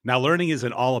Now, learning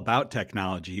isn't all about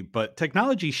technology, but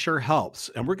technology sure helps.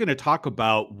 And we're going to talk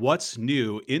about what's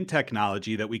new in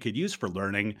technology that we could use for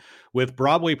learning with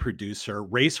Broadway producer,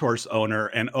 racehorse owner,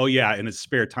 and oh, yeah, in his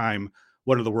spare time,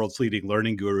 one of the world's leading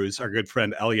learning gurus, our good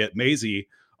friend Elliot Mazie,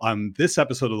 on this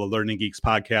episode of the Learning Geeks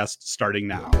podcast, starting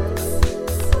now.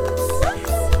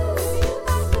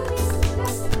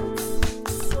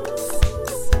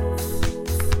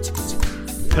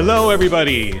 Hello,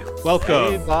 everybody.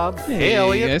 Welcome. Hey, Bob. Hey,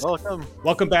 Elliot. Yes. Welcome.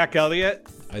 Welcome back, Elliot.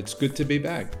 It's good to be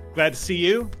back. Glad to see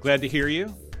you. Glad to hear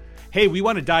you. Hey, we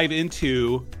want to dive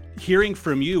into hearing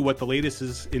from you what the latest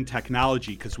is in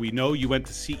technology, because we know you went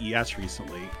to CES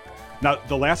recently. Now,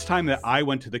 the last time that I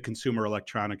went to the Consumer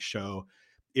Electronics Show,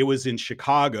 it was in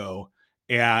Chicago,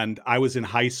 and I was in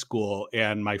high school,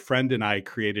 and my friend and I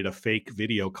created a fake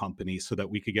video company so that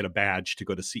we could get a badge to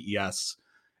go to CES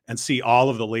and see all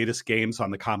of the latest games on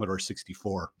the Commodore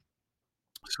 64.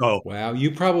 So Wow,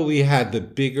 you probably had the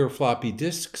bigger floppy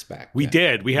disks back then. we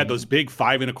did. We had those big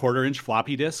 5.25-inch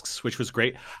floppy disks, which was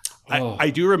great. Oh. I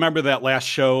do remember that last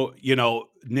show,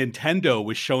 Nintendo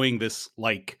was showing this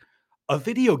like a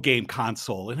video game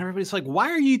console, and everybody's like, why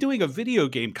are you doing a video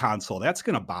game console? That's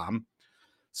going to bomb.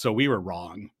 So we were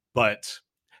wrong. But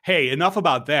hey, enough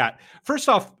about that. First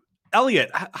off,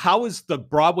 Elliot, how is the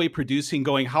Broadway producing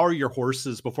going? How are your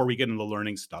horses before we get into the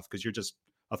learning stuff? Because you're just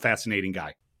a fascinating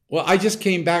guy. Well, I just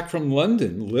came back from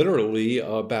London, literally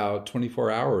about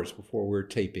 24 hours before we're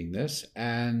taping this.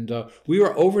 And we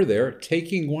were over there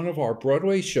taking one of our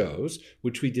Broadway shows,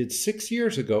 which we did 6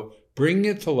 years ago, bringing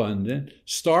it to London,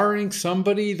 starring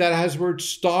somebody that has the word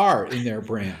star in their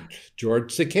brand,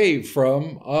 George Takei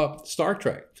from Star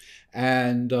Trek.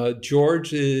 And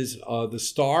George is the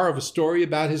star of a story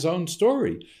about his own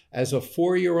story as a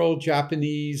 4-year-old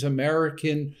Japanese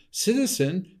American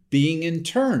citizen being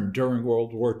interned during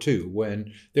World War II,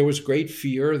 when there was great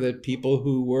fear that people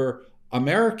who were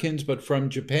Americans but from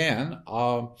Japan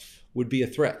would be a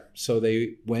threat. So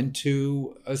they went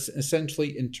to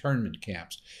essentially internment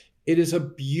camps. It is a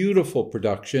beautiful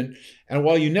production, and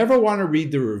while you never want to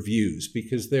read the reviews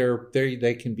because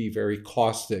they can be very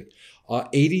caustic,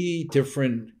 80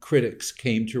 different critics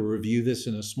came to review this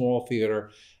in a small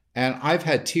theater, and I've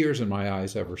had tears in my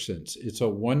eyes ever since. It's a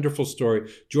wonderful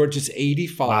story. George is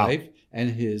 85, wow.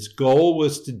 And his goal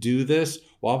was to do this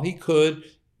while he could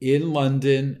in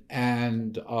London,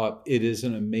 and it is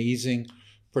an amazing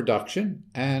production.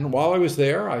 And while I was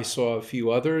there, I saw a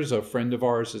few others. A friend of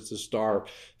ours is the star of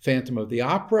Phantom of the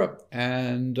Opera.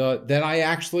 And then I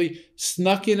actually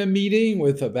snuck in a meeting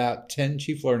with about 10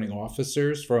 chief learning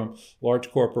officers from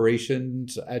large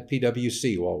corporations at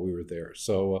PwC while we were there.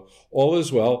 So all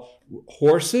is well.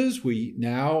 Horses, we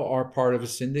now are part of a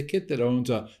syndicate that owns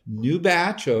a new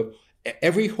batch of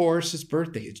every horse's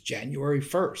birthday. It's January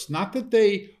 1st. Not that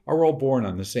they are all born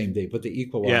on the same day, but they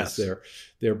equalize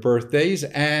their birthdays.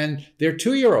 And they're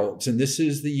 2-year-olds. And this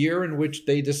is the year in which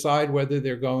they decide whether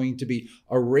they're going to be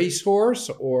a racehorse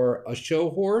or a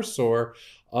show horse or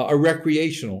a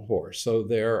recreational horse. So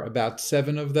there are about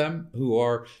 7 of them who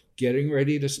are getting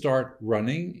ready to start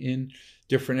running in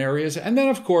different areas. And then,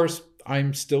 of course,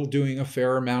 I'm still doing a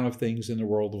fair amount of things in the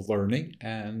world of learning.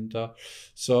 And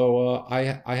so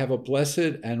I have a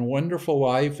blessed and wonderful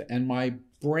life, and my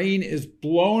brain is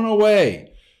blown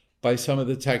away by some of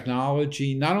the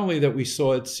technology, not only that we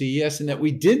saw at CES and that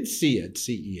we did see at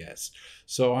CES.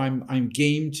 So I'm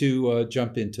game to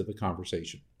jump into the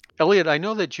conversation. Elliot, I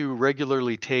know that you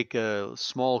regularly take a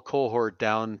small cohort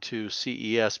down to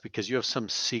CES because you have some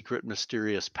secret,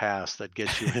 mysterious past that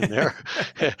gets you in there,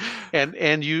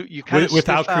 and you kind of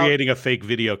without creating a fake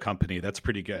video company. That's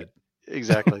pretty good.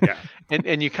 Exactly. Yeah.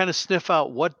 And you kind of sniff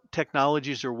out what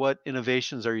technologies or what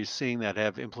innovations are you seeing that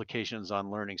have implications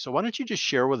on learning. So why don't you just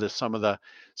share with us some of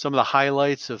the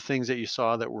highlights of things that you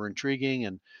saw that were intriguing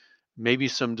and maybe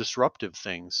some disruptive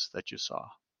things that you saw.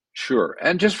 Sure.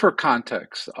 And just for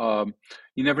context,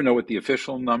 you never know what the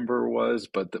official number was,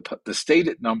 but the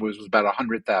stated number was about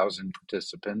 100,000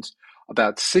 participants,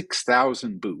 about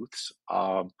 6,000 booths.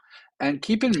 And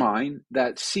keep in mind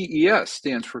that CES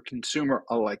stands for Consumer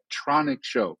Electronics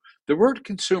Show. The word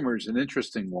consumer is an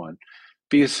interesting one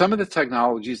because some of the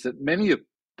technologies that many of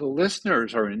the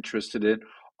listeners are interested in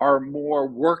are more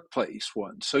workplace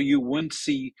ones. So you wouldn't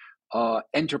see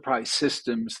enterprise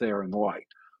systems there and the like.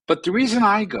 But the reason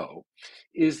I go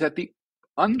is that the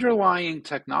underlying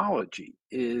technology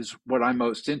is what I'm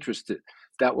most interested in,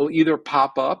 that will either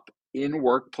pop up in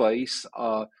workplace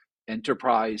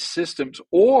enterprise systems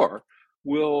or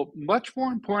will, much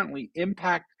more importantly,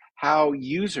 impact how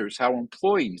users, how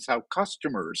employees, how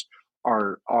customers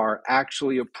are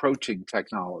actually approaching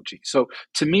technology. So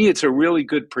to me, it's a really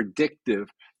good predictive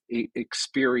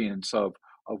experience of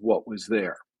what was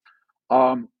there.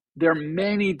 There are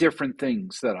many different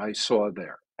things that I saw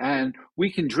there, and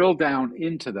we can drill down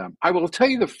into them. I will tell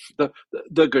you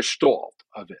the gestalt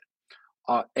of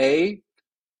it.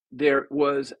 There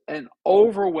was an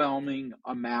overwhelming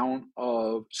amount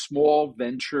of small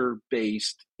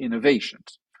venture-based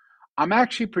innovations. I'm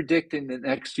actually predicting that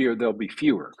next year there'll be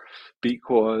fewer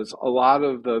because a lot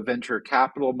of the venture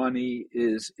capital money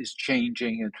is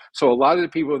changing, and so a lot of the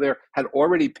people there had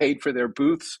already paid for their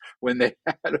booths when they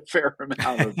had a fair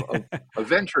amount of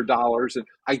venture dollars, and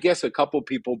I guess a couple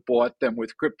people bought them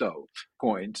with crypto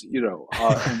coins,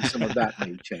 and some of that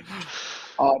may change.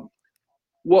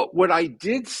 What I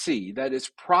did see that is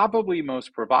probably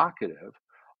most provocative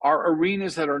are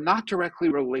arenas that are not directly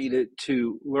related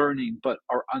to learning, but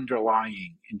are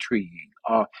underlying, intriguing.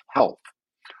 Health,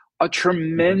 a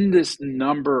tremendous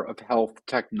number of health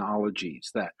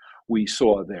technologies that we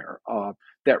saw there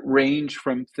that range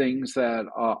from things that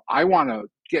I want to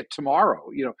get tomorrow.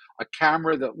 A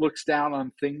camera that looks down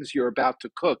on things you're about to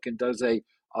cook and does an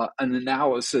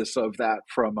analysis of that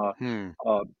from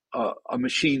a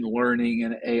machine learning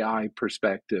and AI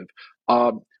perspective.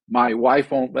 My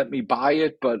wife won't let me buy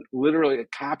it, but literally a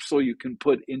capsule you can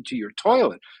put into your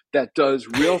toilet that does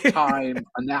real-time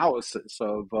analysis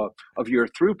of your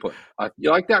throughput.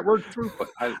 You like that word, throughput?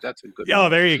 That's a good one. Oh,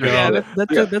 there you go. Yeah,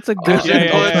 that's a good There's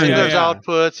inputs alternative. and there's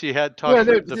outputs. You had talked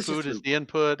about the this food is the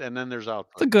input, and then there's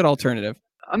output. It's a good alternative.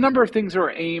 A number of things are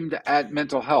aimed at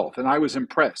mental health, and I was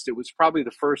impressed. It was probably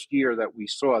the first year that we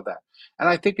saw that. And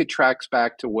I think it tracks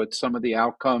back to what some of the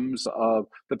outcomes of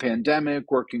the pandemic,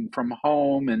 working from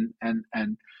home and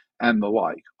the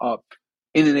like.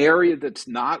 In an area that's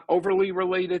not overly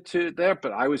related to that,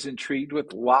 but I was intrigued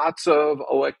with lots of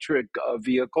electric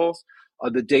vehicles.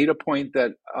 The data point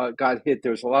that got hit,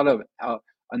 there's a lot of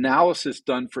analysis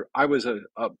done I was a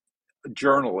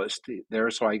journalist there,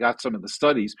 so I got some of the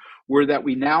studies, were that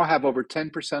we now have over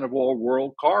 10% of all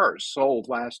world cars sold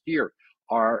last year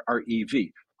are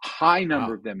EV. High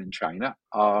number of them in China,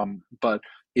 but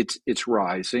it's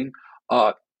rising.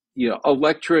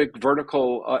 Electric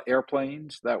vertical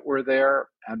airplanes that were there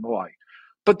and the like.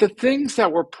 But the things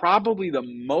that were probably the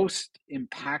most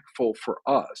impactful for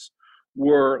us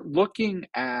were looking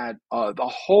at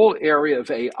the whole area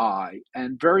of AI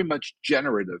and very much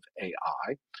generative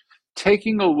AI,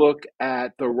 taking a look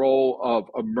at the role of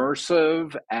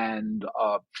immersive and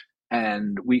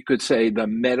we could say the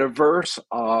metaverse.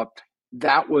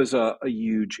 That was a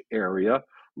huge area.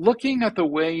 Looking at the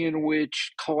way in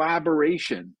which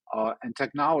collaboration and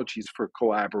technologies for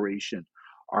collaboration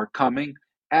are coming,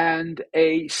 and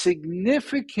a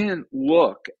significant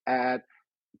look at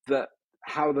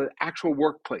how the actual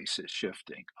workplace is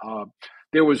shifting.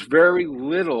 There was very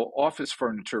little office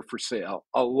furniture for sale.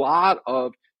 A lot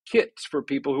of kits for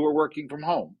people who are working from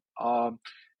home.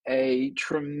 A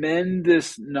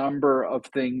tremendous number of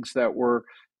things that were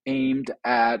aimed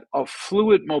at a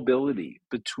fluid mobility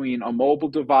between a mobile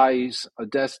device, a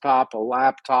desktop, a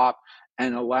laptop,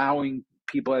 and allowing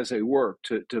people as they work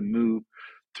to move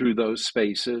through those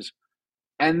spaces.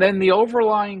 And then the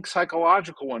overlying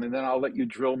psychological one, and then I'll let you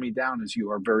drill me down as you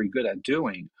are very good at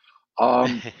doing.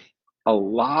 A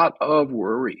lot of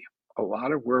worry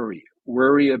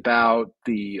about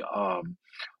the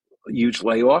huge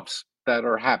layoffs that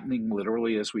are happening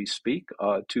literally as we speak.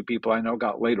 Two people I know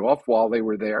got laid off while they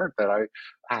were there that I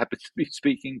happened to be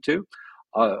speaking to.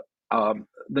 The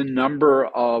number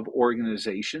of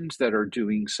organizations that are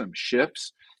doing some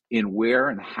shifts in where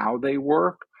and how they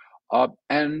work.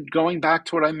 And going back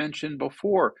to what I mentioned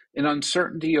before, an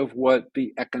uncertainty of what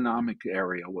the economic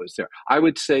area was there. I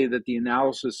would say that the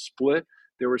analysis split.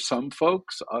 There were some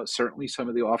folks, certainly some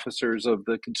of the officers of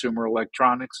the Consumer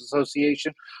Electronics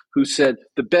Association, who said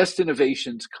the best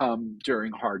innovations come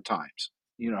during hard times,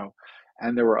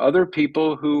 and there were other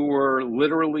people who were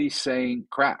literally saying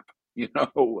crap,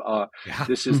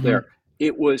 this is there.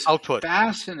 It was output.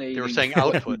 Fascinating. They were saying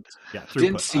output.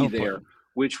 Didn't see output there,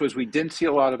 which was we didn't see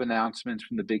a lot of announcements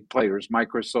from the big players,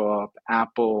 Microsoft,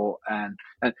 Apple, and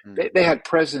they had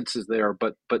presences there,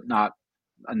 but not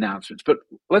announcements. But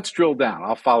let's drill down.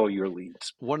 I'll follow your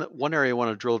leads. One area I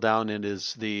want to drill down in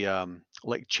is the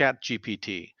like Chat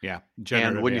GPT. Yeah.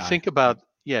 And when you think about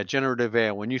generative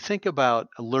AI, when you think about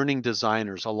learning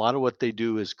designers, a lot of what they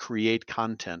do is create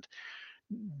content.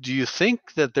 Do you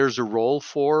think that there's a role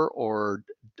for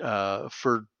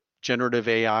generative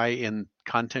AI in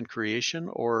content creation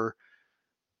or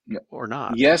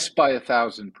not? Yes, by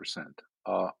 1,000%.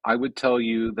 I would tell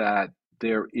you that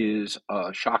there is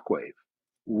a shockwave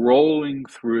rolling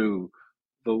through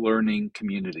the learning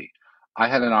community. I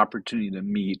had an opportunity to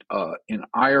meet in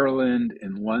Ireland,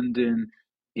 in London,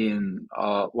 in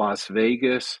Las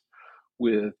Vegas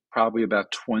with probably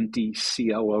about 20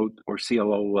 CLO or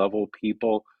CLO level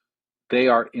people. They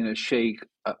are in a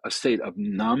state of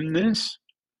numbness,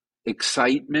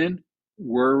 excitement,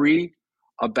 worry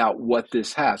about what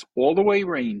this has, all the way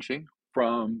ranging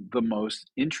from the most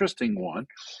interesting one.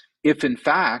 If in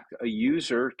fact a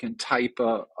user can type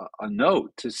a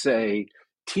note to say,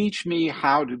 teach me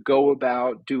how to go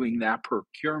about doing that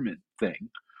procurement thing,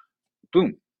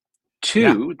 boom,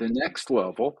 to the next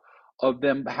level of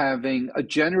them having a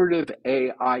generative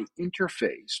AI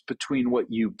interface between what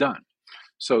you've done.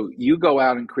 So you go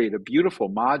out and create a beautiful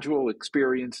module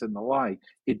experience and the like.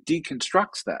 It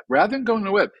deconstructs that rather than going to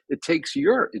the web. It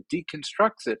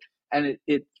deconstructs it, and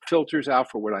it filters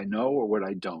out for what I know or what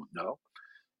I don't know.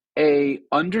 A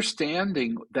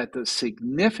understanding that the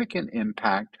significant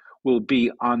impact will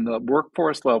be on the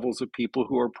workforce levels of people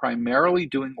who are primarily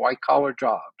doing white collar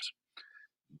jobs,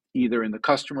 either in the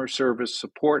customer service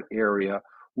support area,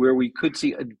 where we could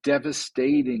see a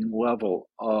devastating level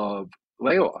of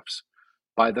layoffs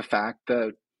by the fact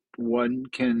that one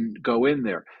can go in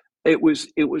there. It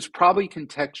was probably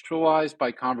contextualized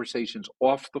by conversations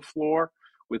off the floor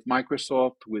with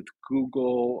Microsoft, with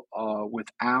Google, with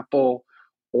Apple.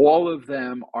 All of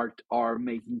them are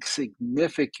making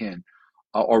significant.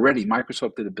 Already,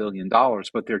 Microsoft did $1 billion,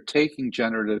 but they're taking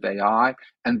generative AI.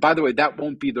 And by the way, that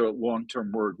won't be the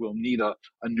long-term word. We'll need a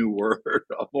new word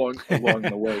along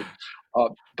the way.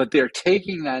 But they're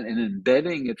taking that and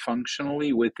embedding it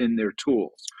functionally within their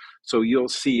tools. So you'll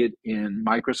see it in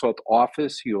Microsoft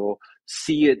Office. You'll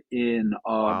see it in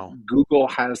Google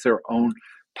has their own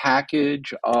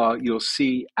package. You'll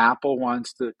see Apple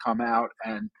wants to come out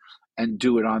and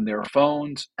do it on their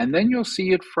phones. And then you'll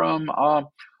see it from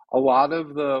a lot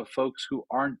of the folks who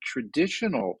aren't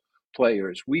traditional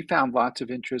players. We found lots of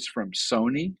interest from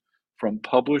Sony, from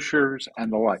publishers,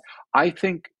 and the like. I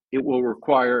think it will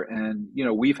require, and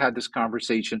we've had this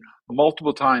conversation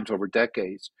multiple times over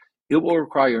decades, it will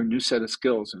require a new set of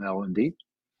skills in L&D.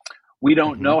 We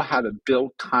don't know how to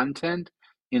build content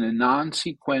in a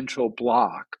non-sequential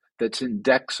block that's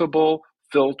indexable,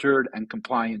 filtered, and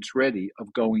compliance ready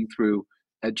of going through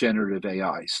a generative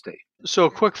AI state. So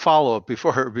a quick follow-up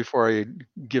before I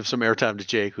give some airtime to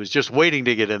Jake, who's just waiting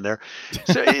to get in there.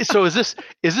 So is this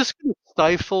going to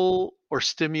stifle or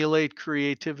stimulate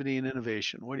creativity and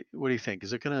innovation? What do you think?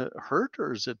 Is it going to hurt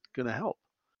or is it going to help?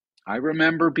 I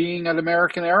remember being at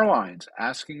American Airlines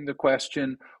asking the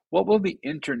question, what will the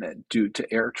internet do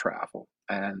to air travel?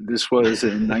 And this was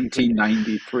in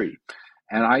 1993.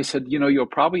 And I said, you'll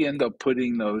probably end up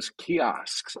putting those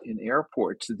kiosks in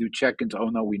airports to do check-ins. Oh,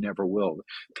 no, we never will.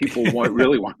 People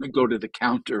really want to go to the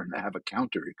counter and have a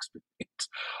counter experience.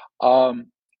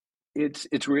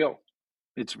 It's real.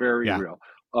 It's very real.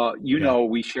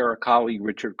 We share a colleague,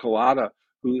 Richard Collada,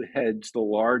 who heads the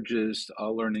largest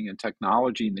learning and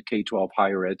technology in the K-12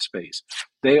 higher ed space.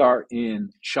 They are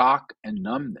in shock and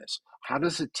numbness. How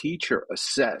does a teacher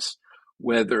assess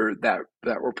whether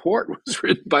that report was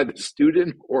written by the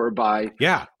student or by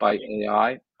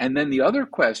AI? And then the other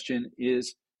question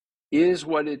is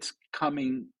what it's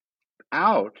coming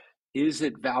out, is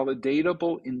it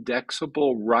validatable,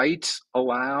 indexable, rights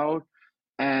allowed?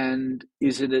 And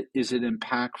is it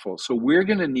impactful? So we're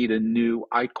going to need a new,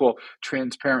 I call,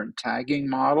 transparent tagging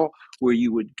model, where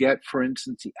you would get, for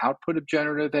instance, the output of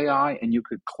generative AI, and you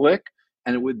could click,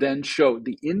 and it would then show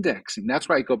the indexing. That's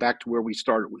why I go back to where we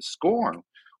started with SCORM.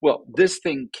 Well, this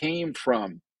thing came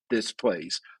from this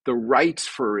place. The rights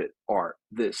for it are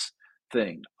this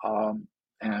thing.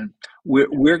 And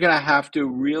we're going to have to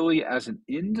really, as an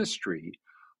industry,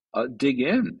 dig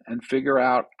in and figure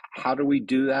out, how do we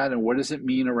do that, and what does it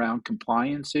mean around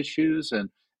compliance issues and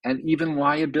even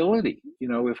liability?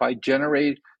 If I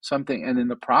generate something and in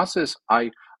the process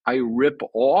I rip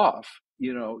off,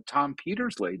 Tom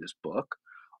Peters' latest book,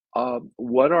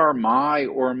 what are my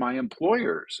or my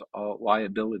employer's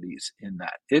liabilities in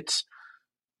that? It's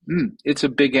a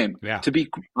big game. To be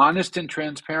honest and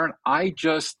transparent, I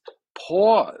just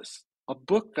paused a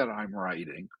book that I'm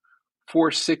writing for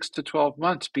 6 to 12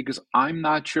 months because I'm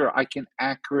not sure I can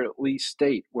accurately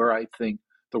state where I think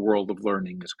the world of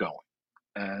learning is going.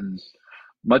 And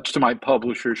much to my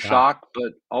publisher's shock,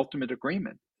 but ultimate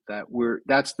agreement that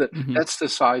that's the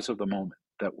size of the moment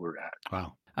that we're at.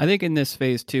 Wow. I think in this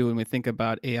phase too, when we think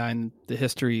about AI and the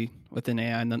history within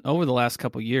AI, and then over the last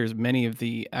couple of years, many of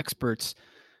the experts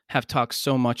have talked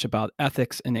so much about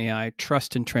ethics in AI,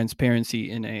 trust and transparency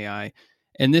in AI.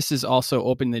 And this is also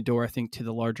opening the door, I think, to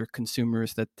the larger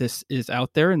consumers that this is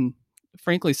out there. And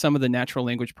frankly, some of the natural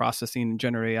language processing and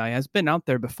generative AI has been out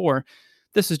there before.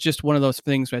 This is just one of those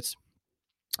things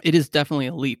it is definitely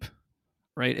a leap,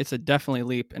 right? It's a definitely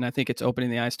leap. And I think it's opening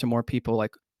the eyes to more people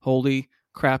like, holy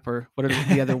crap, or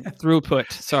whatever the other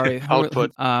throughput, sorry.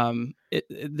 Output.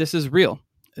 This is real.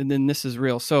 And then this is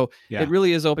real. So Yeah. it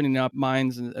really is opening up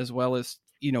minds as well as,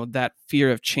 that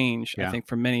fear of change, I think,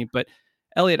 for many. But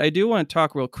Elliot, I do want to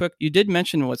talk real quick. You did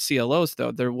mention what CLOs,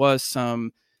 though. There was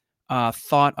some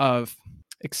thought of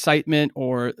excitement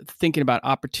or thinking about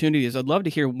opportunities. I'd love to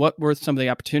hear what were some of the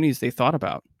opportunities they thought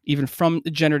about, even from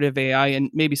generative AI and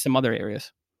maybe some other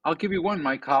areas. I'll give you one.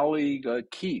 My colleague,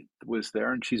 Keith, was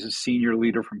there, and she's a senior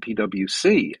leader from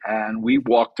PwC. And we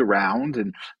walked around,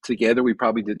 and together we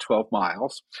probably did 12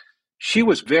 miles. She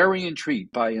was very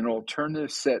intrigued by an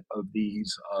alternative set of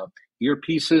these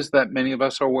earpieces that many of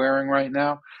us are wearing right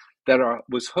now that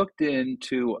was hooked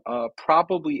into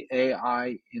probably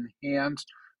AI enhanced,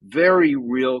 very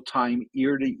real-time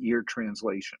ear-to-ear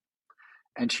translation.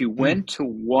 And she went to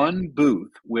one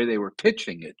booth where they were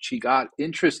pitching it. She got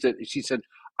interested. She said,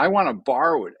 I want to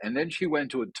borrow it. And then she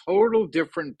went to a total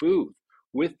different booth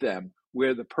with them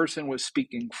where the person was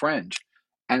speaking French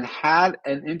and had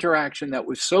an interaction that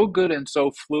was so good and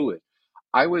so fluid.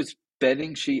 I was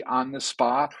betting she on the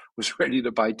spot was ready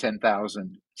to buy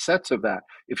 10,000 sets of that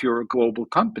if you're a global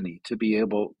company to be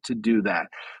able to do that.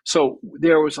 So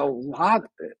there was a lot.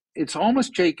 It's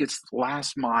almost, Jake, it's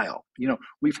last mile.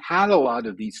 We've had a lot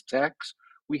of these techs.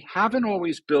 We haven't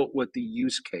always built what the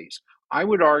use case. I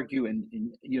would argue, and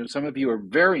some of you are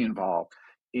very involved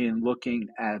in looking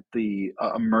at the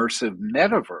immersive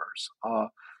metaverse.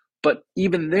 But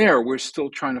even there, we're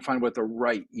still trying to find what the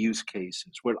right use case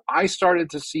is. What I started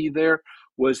to see there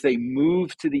was they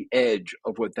moved to the edge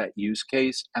of what that use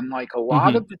case. And like a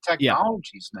lot of the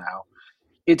technologies now,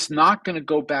 it's not going to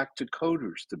go back to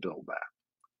coders to build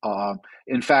that.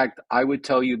 In fact, I would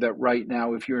tell you that right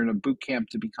now, if you're in a boot camp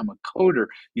to become a coder,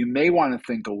 you may want to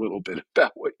think a little bit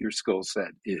about what your skill set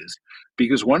is,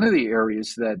 because one of the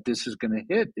areas that this is going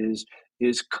to hit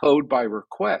is code by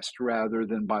request rather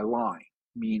than by line,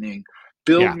 meaning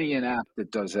build me an app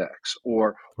that does X,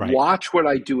 or watch what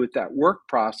I do with that work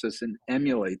process and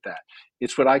emulate that.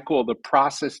 It's what I call the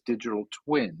process digital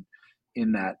twin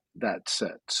in that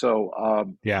set. So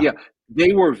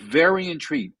they were very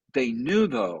intrigued. They knew,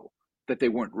 though, that they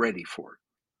weren't ready for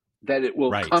it, that it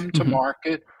will come to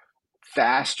market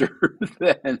faster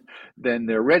than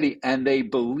they're ready. And they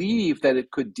believe that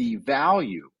it could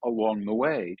devalue along the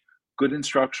way good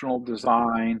instructional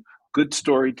design, good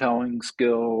storytelling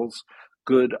skills,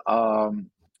 good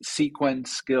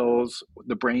sequence skills,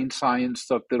 the brain science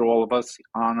stuff that all of us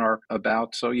are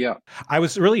about. So, I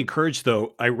was really encouraged,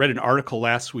 though. I read an article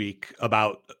last week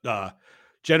about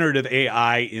generative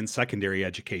AI in secondary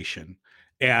education.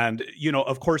 And,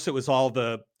 of course, it was all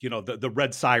the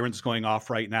red sirens going off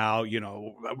right now.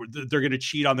 They're going to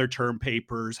cheat on their term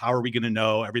papers. How are we going to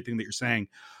know everything that you're saying?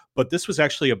 But this was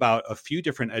actually about a few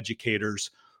different educators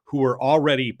who were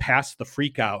already past the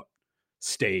freak out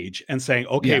stage and saying,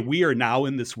 okay, we are now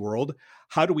in this world.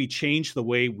 How do we change the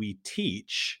way we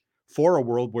teach for a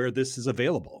world where this is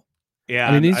available?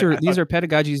 And I mean, these are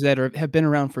pedagogies that have been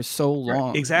around for so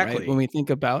long. Exactly. Right? When we think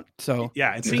about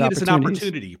and seeing it as an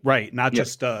opportunity, right? Not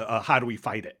just how do we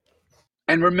fight it?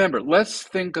 And remember, let's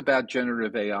think about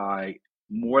generative AI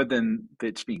more than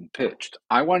it's being pitched.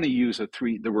 I want to use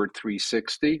the word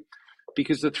 360,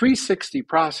 because the 360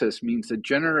 process means that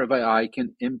generative AI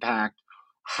can impact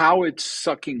how it's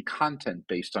sucking content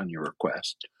based on your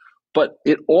request, but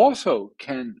it also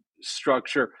can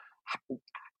structure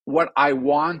what I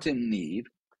want and need,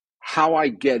 how I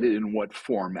get it, in what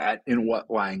format, in what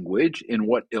language, in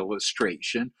what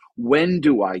illustration, when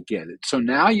do I get it? So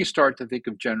now you start to think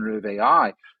of generative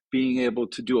AI being able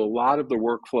to do a lot of the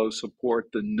workflow support,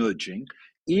 the nudging,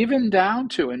 even down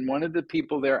to, and one of the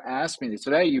people there asked me, they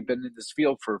said, hey, you've been in this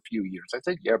field for a few years. I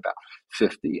said, yeah, about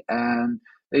 50. And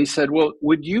they said, well,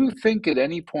 would you think at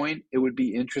any point it would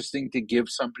be interesting to give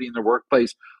somebody in the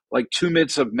workplace like 2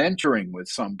 minutes of mentoring with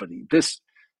somebody?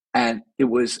 And it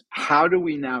was, how do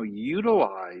we now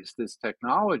utilize this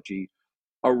technology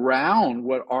around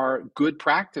what are good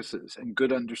practices and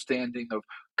good understanding of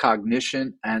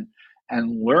cognition and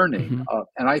learning?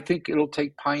 And I think it'll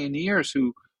take pioneers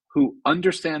who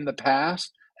understand the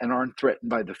past and aren't threatened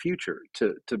by the future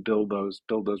to build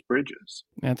those bridges.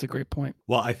 That's a great point.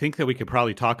 Well, I think that we could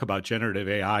probably talk about generative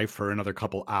AI for another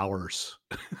couple hours,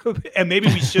 and maybe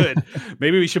we should.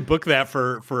 Maybe we should book that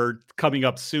for coming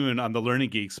up soon on the Learning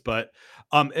Geeks. But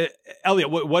Elliot,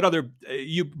 what other?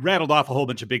 You rattled off a whole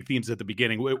bunch of big themes at the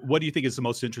beginning. What do you think is the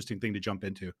most interesting thing to jump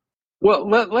into? Well,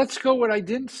 let's go what I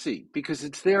didn't see, because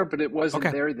it's there, but it wasn't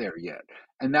there yet,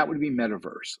 and that would be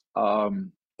metaverse.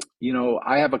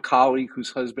 I have a colleague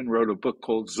whose husband wrote a book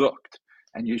called Zooked,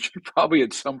 and you should probably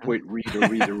at some point read a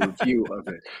review of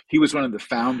it. He was one of the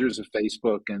founders of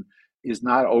Facebook and is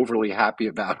not overly happy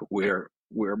about where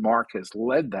Mark has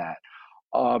led that.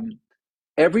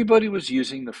 Everybody was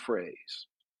using the phrase,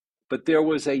 but there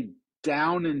was a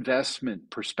down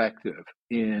investment perspective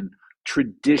in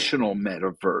traditional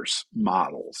metaverse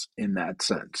models in that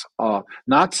sense.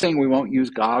 Not saying we won't use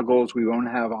goggles, we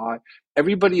won't have eye.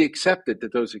 Everybody accepted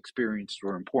that those experiences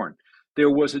were important.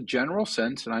 There was a general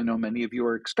sense, and I know many of you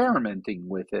are experimenting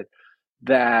with it,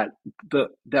 that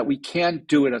we can't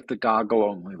do it at the goggle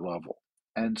only level.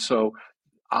 And so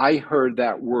I heard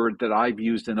that word that I've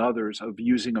used in others of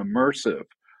using immersive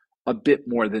a bit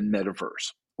more than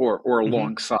metaverse or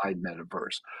alongside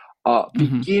metaverse.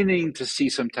 Beginning to see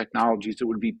some technologies that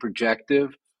would be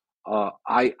projective.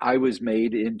 I was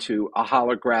made into a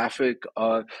holographic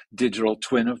digital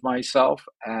twin of myself,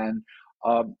 and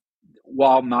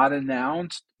while not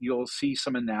announced, you'll see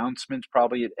some announcements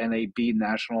probably at NAB,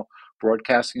 National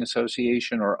Broadcasting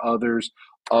Association, or others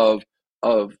of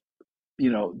desktops,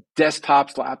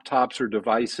 laptops, or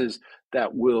devices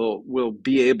that will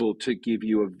be able to give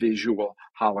you a visual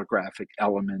holographic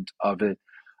element of it.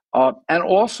 And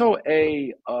also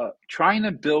trying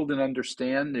to build an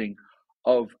understanding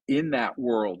of, in that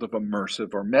world of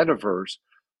immersive or metaverse,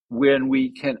 when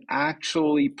we can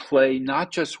actually play not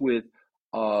just with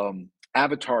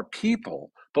avatar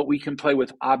people, but we can play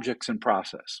with objects in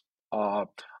process. I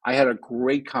had a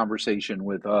great conversation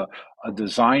with a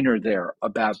designer there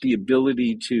about the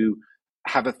ability to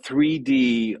have a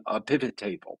 3D pivot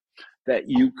table that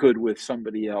you could, with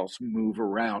somebody else, move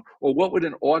around. Or what would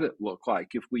an audit look like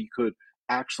if we could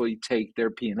actually take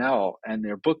their P&L and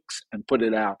their books and put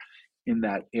it out in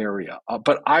that area?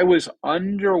 But I was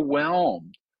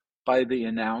underwhelmed by the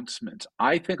announcements.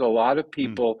 I think a lot of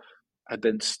people have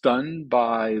been stunned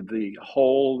by the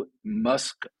whole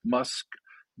Musk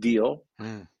deal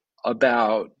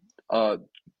about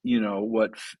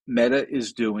what Meta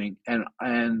is doing,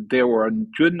 and there were a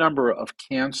good number of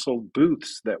canceled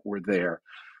booths that were there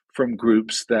from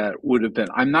groups that would have been.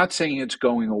 I'm not saying it's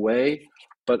going away,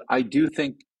 but I do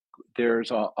think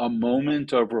there's a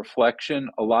moment of reflection.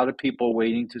 A lot of people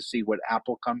waiting to see what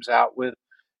Apple comes out with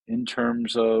in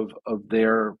terms of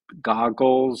their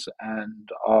goggles, and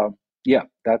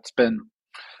that's been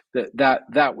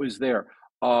that was there.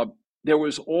 There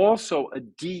was also a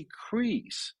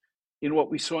decrease in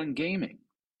what we saw in gaming.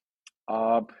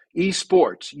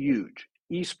 Esports, huge,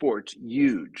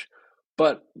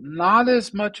 but not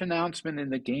as much announcement in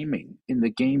the gaming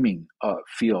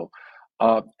field.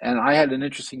 And I had an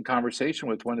interesting conversation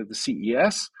with one of the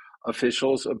CES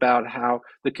officials about how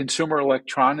the Consumer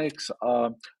Electronics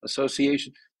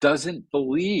Association doesn't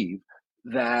believe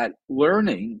that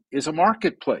learning is a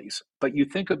marketplace. But you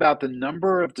think about the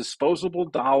number of disposable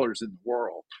dollars in the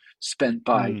world spent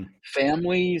by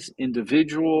families,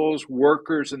 individuals,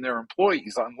 workers, and their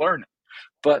employees on learning.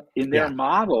 But in their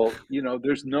model,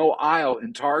 there's no aisle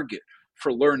in Target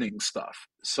for learning stuff.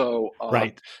 So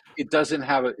it doesn't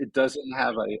have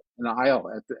an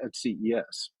aisle at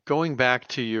CES. Going back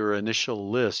to your initial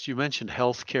list, you mentioned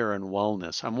healthcare and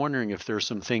wellness. I'm wondering if there's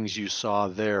some things you saw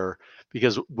there,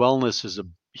 because wellness is a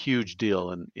huge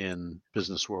deal in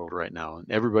business world right now,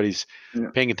 and everybody's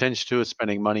paying attention to it,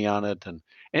 spending money on it. And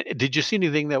did you see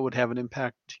anything that would have an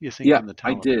impact, you think, in the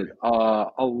talent? I did.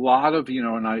 A lot of,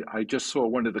 and I just saw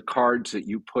one of the cards that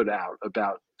you put out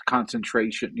about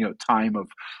concentration, time of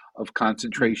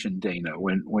concentration, Dana,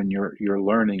 when you're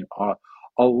learning.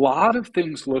 A lot of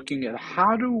things looking at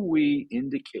how do we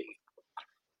indicate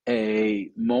a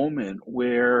moment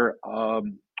where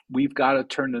we've got to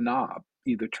turn the knob,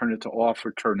 either turn it to off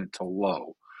or turn it to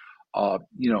low.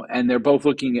 And they're both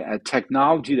looking at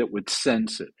technology that would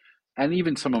sense it. And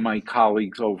even some of my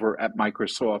colleagues over at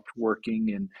Microsoft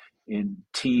working in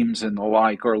Teams and the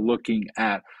like are looking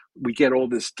at, we get all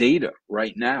this data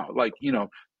right now. Like,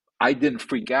 I didn't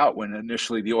freak out when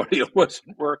initially the audio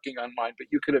wasn't working on mine, but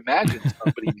you could imagine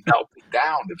somebody melting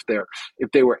down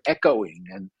if they were echoing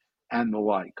and the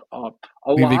like.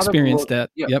 We've experienced that.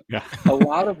 Yep. A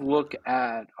lot of look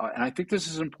at, and I think this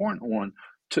is an important one.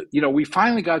 We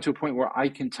finally got to a point where I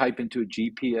can type into a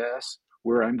GPS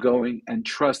where I'm going and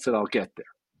trust that I'll get there.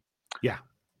 Yeah.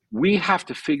 We have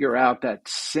to figure out that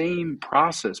same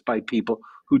process by people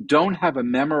who don't have a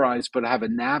memorized but have a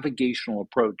navigational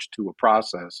approach to a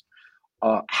process,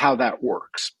 how that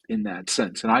works in that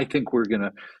sense. And I think we're going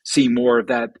to see more of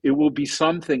that. It will be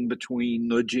something between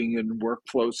nudging and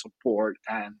workflow support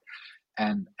and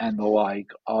the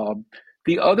like.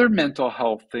 The other mental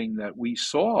health thing that we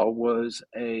saw was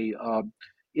an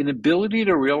ability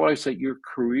to realize that your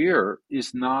career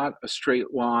is not a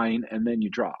straight line and then you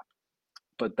drop,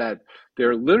 but that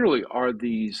there literally are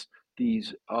these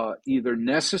either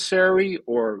necessary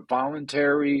or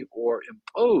voluntary or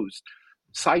imposed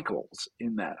cycles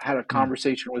in that. I had a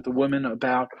conversation with a woman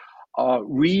about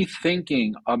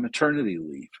rethinking a maternity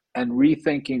leave and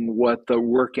rethinking what the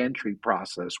work entry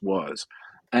process was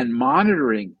and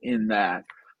monitoring in that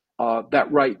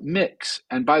that right mix.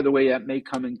 And by the way, that may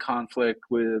come in conflict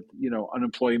with,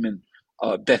 unemployment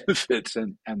benefits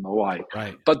and the like.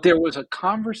 Right. But there was a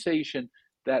conversation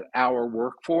that our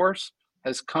workforce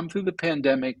has come through the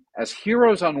pandemic as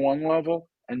heroes on one level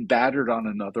and battered on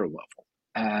another level.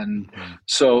 And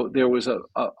so there was a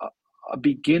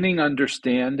beginning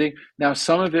understanding. Now,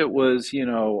 some of it was,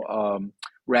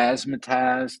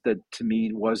 razzmatazz that to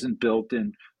me wasn't built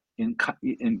in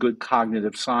good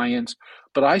cognitive science.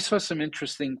 But I saw some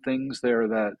interesting things there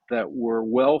that were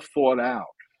well thought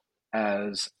out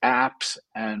as apps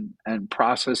and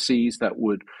processes that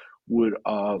would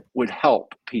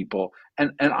help people.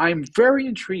 And I'm very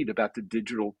intrigued about the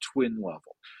digital twin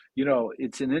level.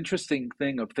 It's an interesting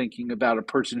thing of thinking about a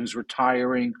person who's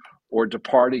retiring or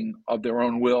departing of their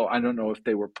own will. I don't know if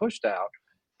they were pushed out.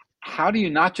 How do you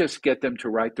not just get them to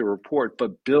write the report,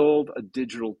 but build a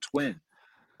digital twin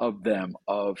of them,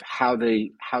 of how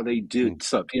they did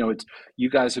stuff? It's, you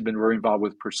guys have been very involved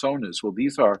with personas. Well,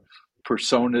 these are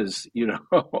personas,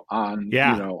 on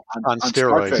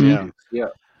steroids.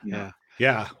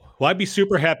 Yeah. Well, I'd be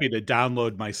super happy to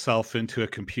download myself into a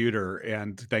computer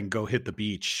and then go hit the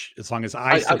beach as long as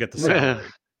I still get the salary.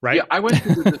 Right? Yeah, I went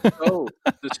to the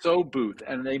SO booth,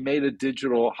 and they made a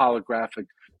digital holographic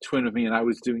twin of me, and I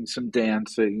was doing some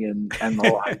dancing and the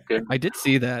like. And, I did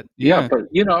see that. Yeah, but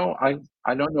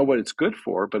I don't know what it's good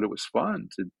for, but it was fun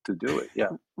to do it. Yeah.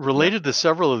 Related to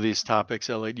several of these topics,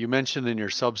 Elliot, you mentioned in your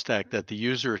Substack that the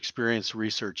user experience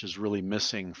research is really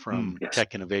missing from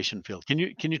tech innovation field. Can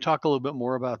you talk a little bit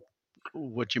more about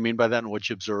what you mean by that and what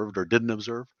you observed or didn't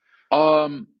observe?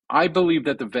 I believe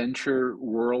that the venture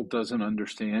world doesn't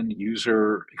understand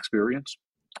user experience.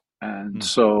 And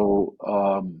so,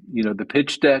 the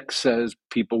pitch deck says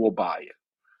people will buy it.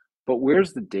 But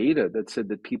where's the data that said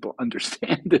that people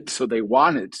understand it, so they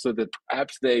want it, so that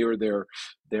perhaps they or their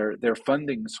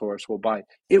funding source will buy it?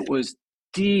 It was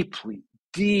deeply,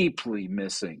 deeply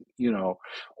missing,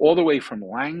 all the way from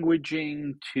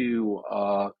languaging to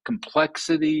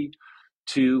complexity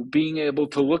to being able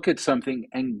to look at something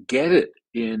and get it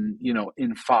in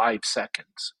 5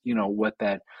 seconds, what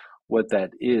that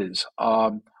is.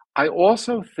 I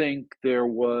also think there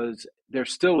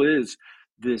still is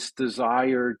this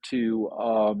desire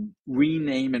to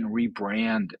rename and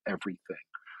rebrand everything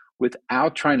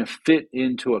without trying to fit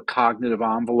into a cognitive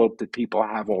envelope that people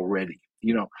have already.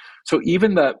 So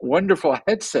even the wonderful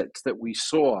headsets that we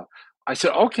saw, I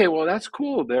said, okay, well, that's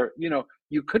cool.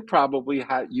 You could probably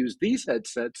use these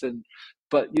headsets,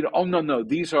 but oh no,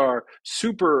 these are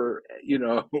super,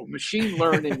 machine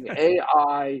learning,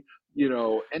 AI,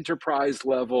 enterprise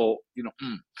level,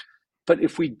 But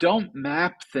if we don't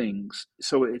map things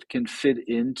so it can fit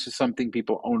into something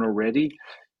people own already,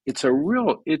 it's a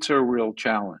real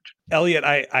challenge. Elliot,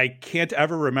 I can't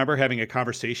ever remember having a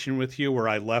conversation with you where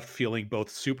I left feeling both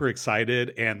super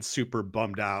excited and super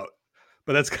bummed out.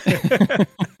 But that's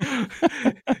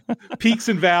peaks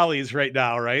and valleys right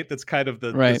now, right? That's kind of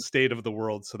the state of the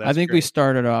world. So that's I think great. we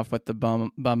started off with the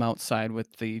bum outside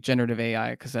with the generative AI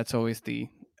because that's always the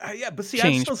but see,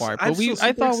 change I'm part. I thought we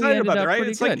ended up right.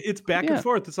 It's good. like it's back and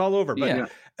forth. It's all over.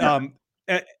 But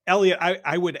Elliot,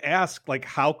 I would ask, like,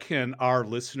 how can our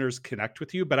listeners connect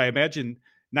with you? But I imagine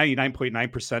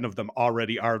 99.9% of them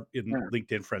already are in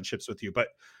LinkedIn friendships with you. But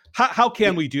how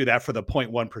can we do that for the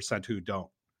 0.1% who don't?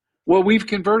 Well, we've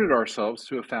converted ourselves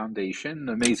to a foundation,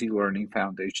 the Maisie Learning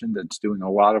Foundation, that's doing a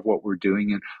lot of what we're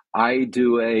doing. And I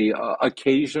do a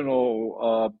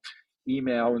occasional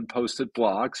email and posted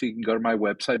blog. So you can go to my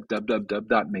website,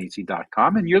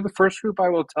 www.maisie.com. And you're the first group I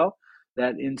will tell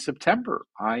that in September,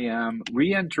 I am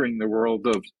re-entering the world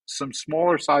of some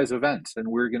smaller size events. And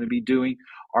we're going to be doing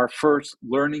our first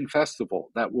learning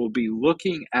festival that will be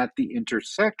looking at the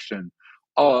intersection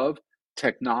of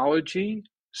technology,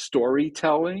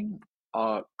 storytelling,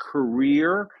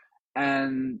 career,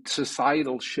 and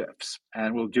societal shifts.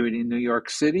 And we'll do it in New York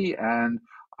City, and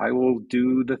I will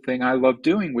do the thing I love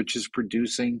doing, which is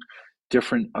producing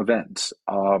different events.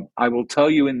 I will tell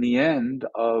you in the end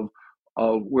of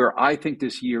where I think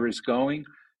this year is going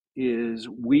is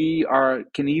we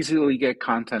can easily get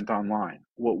content online.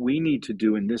 What we need to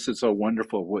do, and this is so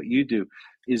wonderful, what you do,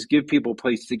 is give people a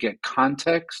place to get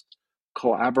context,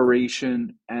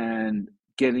 collaboration, and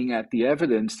getting at the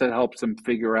evidence that helps them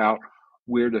figure out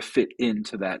where to fit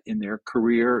into that in their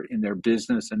career, in their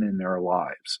business, and in their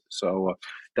lives. So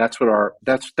that's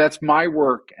my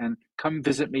work. And come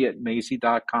visit me at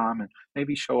Macy.com and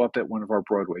maybe show up at one of our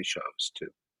Broadway shows too.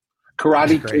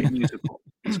 Karate Kid musical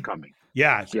is coming.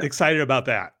 Yeah, excited about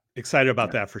that. Excited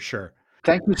about that for sure.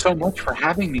 Thank you so much for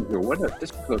having me here.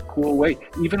 This was a cool way.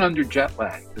 Even under jet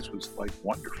lag, this was like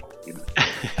wonderful.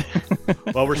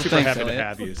 Well, we're super happy to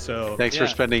have you. So thanks for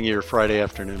spending your Friday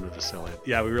afternoon with us, Elliot.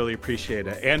 Yeah, we really appreciate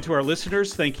it. And to our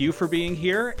listeners, thank you for being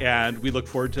here. And we look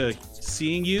forward to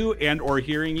seeing you and or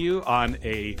hearing you on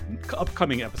a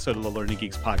upcoming episode of the Learning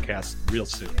Geeks podcast real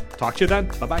soon. Talk to you then.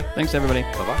 Bye-bye. Thanks, everybody.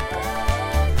 Bye-bye.